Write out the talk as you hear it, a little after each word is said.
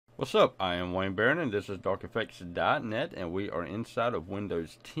What's up? I am Wayne Barron and this is darkeffects.net, and we are inside of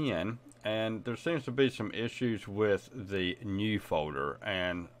Windows 10, and there seems to be some issues with the new folder,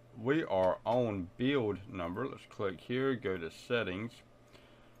 and we are on build number. Let's click here, go to settings,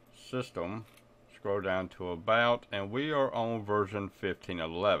 system, scroll down to about, and we are on version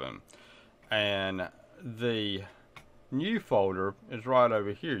 1511, and the new folder is right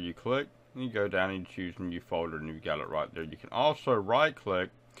over here. You click and you go down and you choose new folder, and you've got it right there. You can also right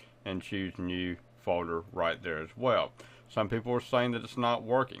click and choose new folder right there as well. Some people are saying that it's not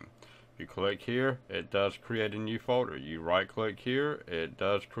working. If you click here, it does create a new folder. You right click here, it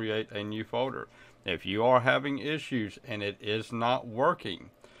does create a new folder. If you are having issues and it is not working,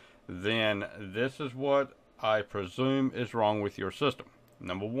 then this is what I presume is wrong with your system.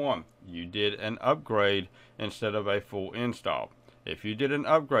 Number one, you did an upgrade instead of a full install. If you did an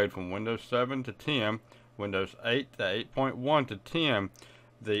upgrade from Windows 7 to 10, Windows 8 to 8.1 to 10,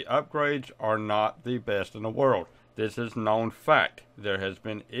 the upgrades are not the best in the world. This is known fact. There has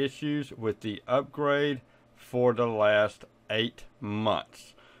been issues with the upgrade for the last 8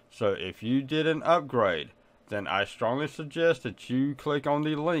 months. So if you did an upgrade, then I strongly suggest that you click on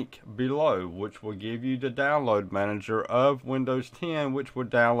the link below, which will give you the download manager of Windows 10, which will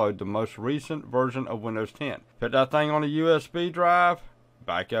download the most recent version of Windows 10. Put that thing on a USB drive,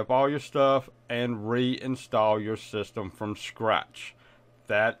 back up all your stuff, and reinstall your system from scratch.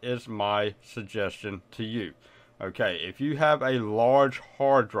 That is my suggestion to you. Okay, if you have a large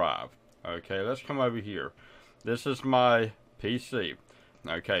hard drive, okay, let's come over here. This is my PC.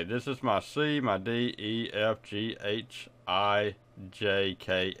 Okay, this is my C, my D, E, F, G, H, I, J,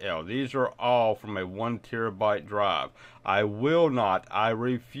 K, L. These are all from a 1 terabyte drive. I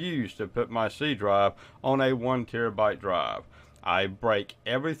refuse to put my C drive on a 1 terabyte drive. I break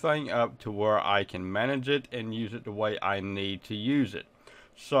everything up to where I can manage it and use it the way I need to use it.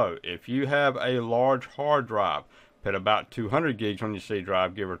 So if you have a large hard drive, put about 200 gigs on your C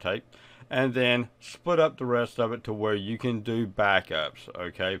drive, give or take, and then split up the rest of it to where you can do backups,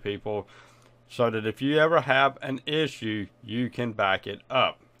 okay, people? So that if you ever have an issue, you can back it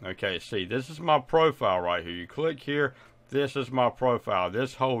up. Okay, see, this is my profile right here. You click here, this is my profile.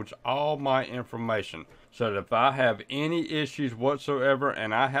 This holds all my information. So that if I have any issues whatsoever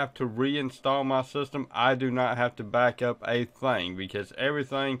and I have to reinstall my system, I do not have to back up a thing, because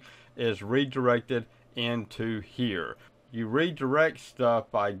everything is redirected into here. You redirect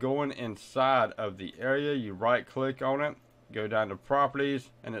stuff by going inside of the area. You right click on it, go down to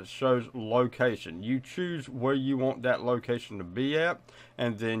properties, and it shows location. You choose where you want that location to be at,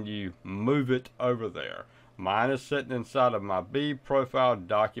 and then you move it over there. Mine is sitting inside of my B profile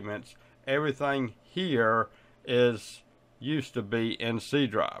documents. Everything here used to be in C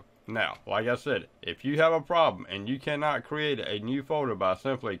drive. Now, like I said, if you have a problem and you cannot create a new folder by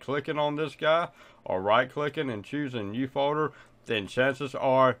simply clicking on this guy or right clicking and choosing new folder, then chances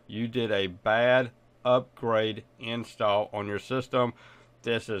are you did a bad upgrade install on your system.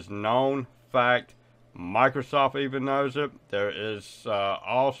 This is known fact. Microsoft even knows it. There is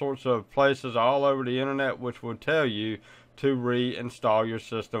all sorts of places all over the internet which will tell you to reinstall your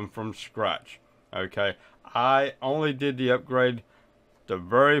system from scratch. Okay, I only did the upgrade the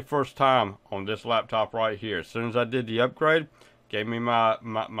very first time on this laptop right here. As soon as I did the upgrade, gave me my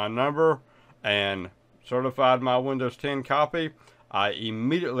number and certified my Windows 10 copy, I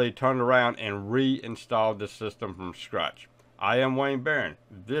immediately turned around and reinstalled the system from scratch. I am Wayne Barron.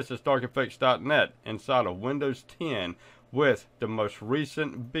 This is darkeffects.net inside of Windows 10 with the most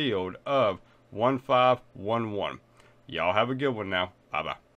recent build of 1511. Y'all have a good one now. Bye-bye.